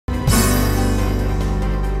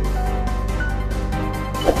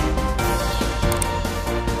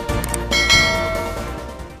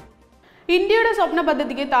ഇന്ത്യയുടെ സ്വപ്ന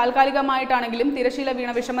പദ്ധതിക്ക് താൽക്കാലികമായിട്ടാണെങ്കിലും തിരശീല വീണ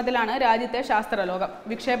വിഷമത്തിലാണ് രാജ്യത്തെ ശാസ്ത്രലോകം.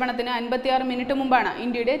 വിക്ഷേപണത്തിന് 56 മിനിറ്റ് മുമ്പാണ്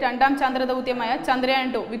ഇന്ത്യയുടെ രണ്ടാം ചന്ദ്രദൗത്യമായ ചന്ദ്രയാൻ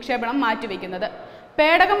 2 വിക്ഷേപണം മാറ്റിവെക്കുന്നത്.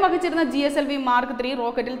 പേടകം വഹിച്ചിരുന്ന GSLV Mark 3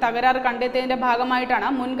 റോക്കറ്റിൽ തകരാറ് കണ്ടെത്തിയതിന്റെ ഭാഗമായിട്ടാണ്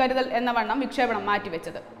മുൻകരുതൽ എന്ന വണ്ണം വിക്ഷേപണം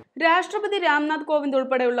മാറ്റിവെച്ചത്. രാഷ്ട്രപതി രാംനാഥ് കോവിന്ദ്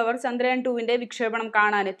ഉൾപ്പെടെയുള്ളവർ ചന്ദ്രയാൻ 2വിന്റെ വിക്ഷേപണം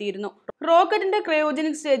കാണാനെത്തിയിരുന്നു. റോക്കറ്റിന്റെ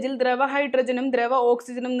ക്രയോജനിക് സ്റ്റേജിൽ ദ്രവ ഹൈഡ്രജനും ദ്രവ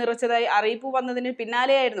ഓക്സിജനും നിറച്ചതായി അറിയിപ്പ് വന്നതിന്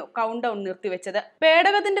പിന്നാലെയായിരുന്നു കൗണ്ട് ഡൗൺ നിർത്തിവെച്ചത്.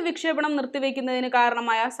 പേടകത്തിന്റെ വിക്ഷേപണം നിർത്തിവെക്കുന്നതിന്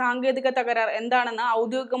കാരണമായ സാങ്കേതിക തകരാർ എന്താണെന്ന്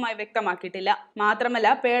ഔദ്യോഗികമായി വ്യക്തമാക്കിയിട്ടില്ല. മാത്രമല്ല,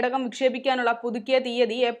 പേടകം വിക്ഷേപിക്കാനുള്ള പുതുക്കിയ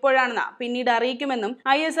തീയതി എപ്പോഴാണെന്ന് പിന്നീട് അറിയിക്കുമെന്നും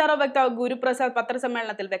ISRO വക്താവ് ഗുരുപ്രസാദ്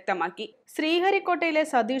പത്രസമ്മേളനത്തിൽ വ്യക്തമാക്കി. ശ്രീഹരിക്കോട്ടയിലെ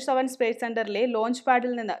സതീഷ് ധവൻ സ്പേസ് സെന്ററിലെ ലോഞ്ച്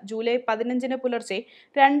പാഡിൽ നിന്ന് ജൂലൈ 15 പുലർച്ചെ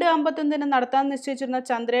 2:51 നടത്താൻ നിശ്ചയിച്ചിരുന്ന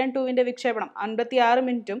ചന്ദ്രയാൻ 2വിന്റെ വിക്ഷേപണം 56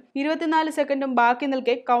 മിനിറ്റും 24 സെക്കൻഡും ബാക്കി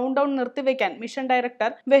നിൽക്കെ count down നിർത്തിവെക്കാൻ mission director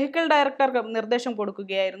vehicle ഡയറക്ടർക്ക് നിർദ്ദേശം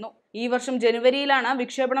കൊടുക്കുകയായിരുന്നു. ഈ വർഷം ജനുവരിയിലാണ്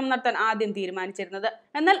വിക്ഷേപണം നടത്താൻ ആദ്യം തീരുമാനിച്ചിരുന്നത്.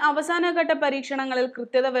 എന്നാൽ അവസാനഘട്ട പരീക്ഷണങ്ങളിൽ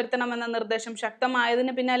കൃത്യത വരുത്തണമെന്ന നിർദ്ദേശം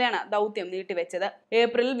ശക്തമായതിന് പിന്നാലെയാണ് ദൗത്യം നീട്ടിവെച്ചത്.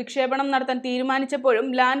 ഏപ്രിലിൽ വിക്ഷേപണം നടത്താൻ തീരുമാനിച്ചപ്പോഴും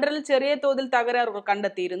ലാൻഡറിൽ ചെറിയ തോതിൽ തകരാറുകൾ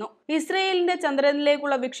കണ്ടെത്തിയിരുന്നു. ഇസ്രയേലിന്റെ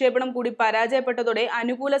ചന്ദ്രനിലേക്കുള്ള വിക്ഷേപണം കൂടി പരാജയപ്പെട്ടതോടെ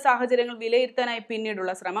അനുകൂല സാഹചര്യങ്ങൾ വിലയിരുത്താനായി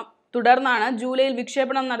പിന്നീടുള്ള ശ്രമം. തുടർന്നാണ് ജൂലൈയിൽ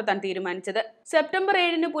വിക്ഷേപണം നടത്താൻ തീരുമാനിച്ചത്. സെപ്റ്റംബർ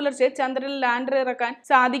 7 പുലർച്ചെ ചന്ദ്രനിൽ ലാൻഡർ ഇറക്കാൻ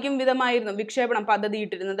സാധിക്കും വിധമായിരുന്നു വിക്ഷേപണം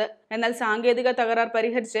പദ്ധതിയിട്ടിരുന്നത്. എന്നാൽ സാങ്കേതിക തകരാർ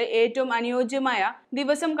പരിഹരിച്ച് ഏറ്റവും അനുയോജ്യമായ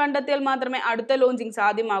ദിവസം കണ്ടെത്തിയാൽ മാത്രമേ അടുത്ത ലോഞ്ചിങ്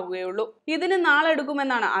സാധ്യമാകുകയുള്ളൂ. ഇതിന്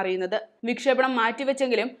നാളെടുക്കുമെന്നാണ് അറിയുന്നത്. വിക്ഷേപണം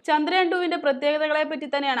മാറ്റിവെച്ചെങ്കിലും ചന്ദ്രയാൻ 2വിന്റെ പ്രത്യേകതകളെ പറ്റി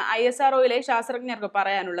തന്നെയാണ് ISROയിലെ ശാസ്ത്രജ്ഞർക്ക്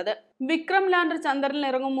പറയാനുള്ളത്. വിക്രം ലാൻഡർ ചന്ദ്രനിൽ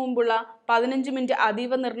ഇറങ്ങും മുമ്പുള്ള 15 മിനിറ്റ്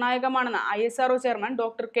അതീവ നിർണായകമാണെന്ന് ISRO chairman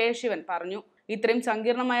doctor K. Shivan പറഞ്ഞു. ഇത്രയും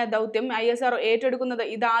സങ്കീർണമായ ദൗത്യം ISRO ഏറ്റെടുക്കുന്നത്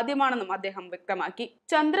ഇതാദ്യമാണെന്നും അദ്ദേഹം വ്യക്തമാക്കി.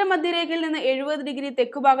 ചന്ദ്രമധ്യരേഖയിൽ നിന്ന് 70 ഡിഗ്രി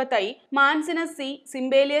തെക്കുഭാഗത്തായി മാൻസിനസ് C,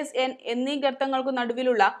 സിംബേലിയസ് N എന്നീ ഗർത്തങ്ങൾക്കു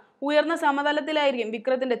നടുവിലുള്ള ഉയർന്ന സമതലത്തിലായിരിക്കും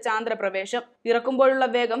വിക്രത്തിന്റെ ചാന്ദ്രപ്രവേശം. ഇറക്കുമ്പോഴുള്ള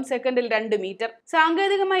വേഗം സെക്കൻഡിൽ 2 മീറ്റർ.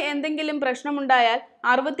 സാങ്കേതികമായി എന്തെങ്കിലും പ്രശ്നമുണ്ടായാൽ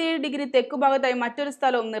 67 ഡിഗ്രി തെക്കുഭാഗത്തായി മറ്റൊരു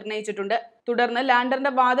സ്ഥലവും നിർണയിച്ചിട്ടുണ്ട്. തുടർന്ന്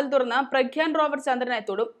ലാൻഡറിന്റെ വാതിൽ തുറന്ന് പ്രഗ്യാൻ റോവർ ചന്ദ്രനെ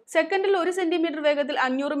തൊടും. സെക്കൻഡിൽ 1 സെന്റിമീറ്റർ വേഗത്തിൽ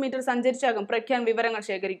 500 മീറ്റർ സഞ്ചരിച്ചാകും പ്രഗ്യാൻ വിവരങ്ങൾ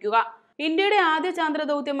ശേഖരിക്കുക. ഇന്ത്യയുടെ ആദ്യ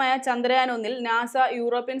ചന്ദ്രദൗത്യമായ ചന്ദ്രയാൻ 1ൽ നാസ,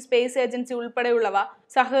 യൂറോപ്യൻ സ്പേസ് ഏജൻസി ഉൾപ്പെടെയുള്ളവ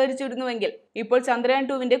സഹകരിച്ചിരുന്നുവെങ്കിൽ ഇപ്പോൾ ചന്ദ്രയാൻ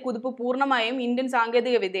 2വിന്റെ കുതിപ്പ് പൂർണ്ണമായും ഇന്ത്യൻ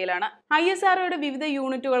സാങ്കേതിക വിദ്യയിലാണ്. ISROയുടെ വിവിധ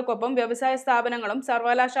യൂണിറ്റുകൾക്കൊപ്പം വ്യവസായ സ്ഥാപനങ്ങളും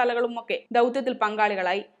സർവകലാശാലകളും ഒക്കെ ദൗത്യത്തിൽ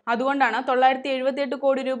പങ്കാളികളായി. അതുകൊണ്ടാണ് 978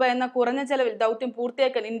 കോടി രൂപ എന്ന കുറഞ്ഞ ചെലവിൽ ദൗത്യം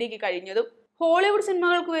പൂർത്തിയാക്കാൻ ഇന്ത്യക്ക് കഴിഞ്ഞതും. ഹോളിവുഡ്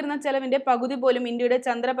സിനിമകൾക്ക് വരുന്ന ചെലവിന്റെ പകുതി പോലും ഇന്ത്യയുടെ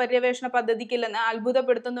ചന്ദ്രപര്യവേഷണ പദ്ധതിക്കില്ലെന്ന്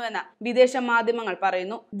അത്ഭുതപ്പെടുത്തുന്നുവെന്ന് വിദേശ മാധ്യമങ്ങൾ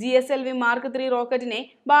പറയുന്നു. GSLV Mark 3 റോക്കറ്റിനെ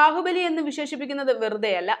ബാഹുബലി എന്ന് വിശേഷിപ്പിക്കുന്നത്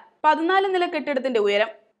വെറുതെയല്ല. 14 നില കെട്ടിടത്തിന്റെ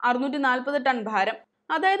ഉയരം, 640 ടൺ ഭാരം,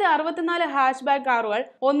 അതായത് 64 ഹാച്ച് ബാക്ക് കാറുകൾ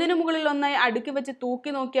ഒന്നിനു മുകളിൽ ഒന്നായി അടുക്കി വെച്ച്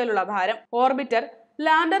തൂക്കി നോക്കിയാലുള്ള ഭാരം, orbiter,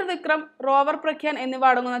 lander, Vikram, rover Pragyan എന്നിവ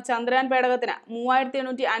അടങ്ങുന്ന ചന്ദ്രയാൻ പേടകത്തിന്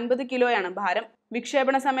 3850 കിലോയാണ് ഭാരം.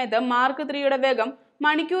 വിക്ഷേപണ സമയത്ത് മാർക്ക് 3യുടെ വേഗം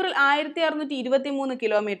മണിക്കൂറിൽ 1623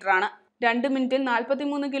 കിലോമീറ്ററാണ്. 2 മിനിറ്റിൽ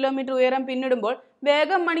 43 കിലോമീറ്റർ ഉയരം പിന്നിടുമ്പോൾ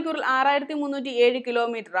വേഗം മണിക്കൂറിൽ 6307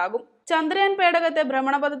 കിലോമീറ്റർ ആകും. ചന്ദ്രയാൻ പേടകത്തെ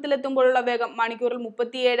ഭ്രമണപഥത്തിലെത്തുമ്പോഴുള്ള വേഗം മണിക്കൂറിൽ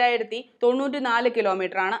 37,094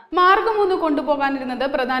 കിലോമീറ്റർ ആണ്. മാർക്ക് 3 കൊണ്ടുപോകാനിരുന്നത്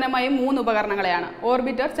പ്രധാനമായും 3 ഉപകരണങ്ങളെയാണ്.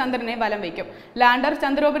 ഓർബിറ്റർ ചന്ദ്രനെ വലം വയ്ക്കും. ലാൻഡർ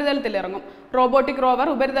ചന്ദ്രോപരിതലത്തിൽ ഇറങ്ങും. റോബോട്ടിക് റോവർ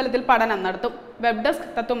ഉപരിതലത്തിൽ പഠനം നടത്തും. Web desk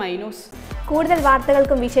Tatwamayi news. കൂടുതൽ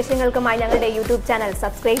വാർത്തകൾക്കും വിശേഷങ്ങൾക്കുമായി ഞങ്ങളുടെ YouTube ചാനൽ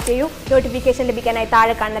സബ്സ്ക്രൈബ് ചെയ്യൂ. നോട്ടിഫിക്കേഷൻ ലഭിക്കാനായി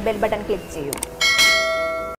താഴെ കാണുന്ന ബെൽ ബട്ടൺ ക്ലിക്ക് ചെയ്യൂ.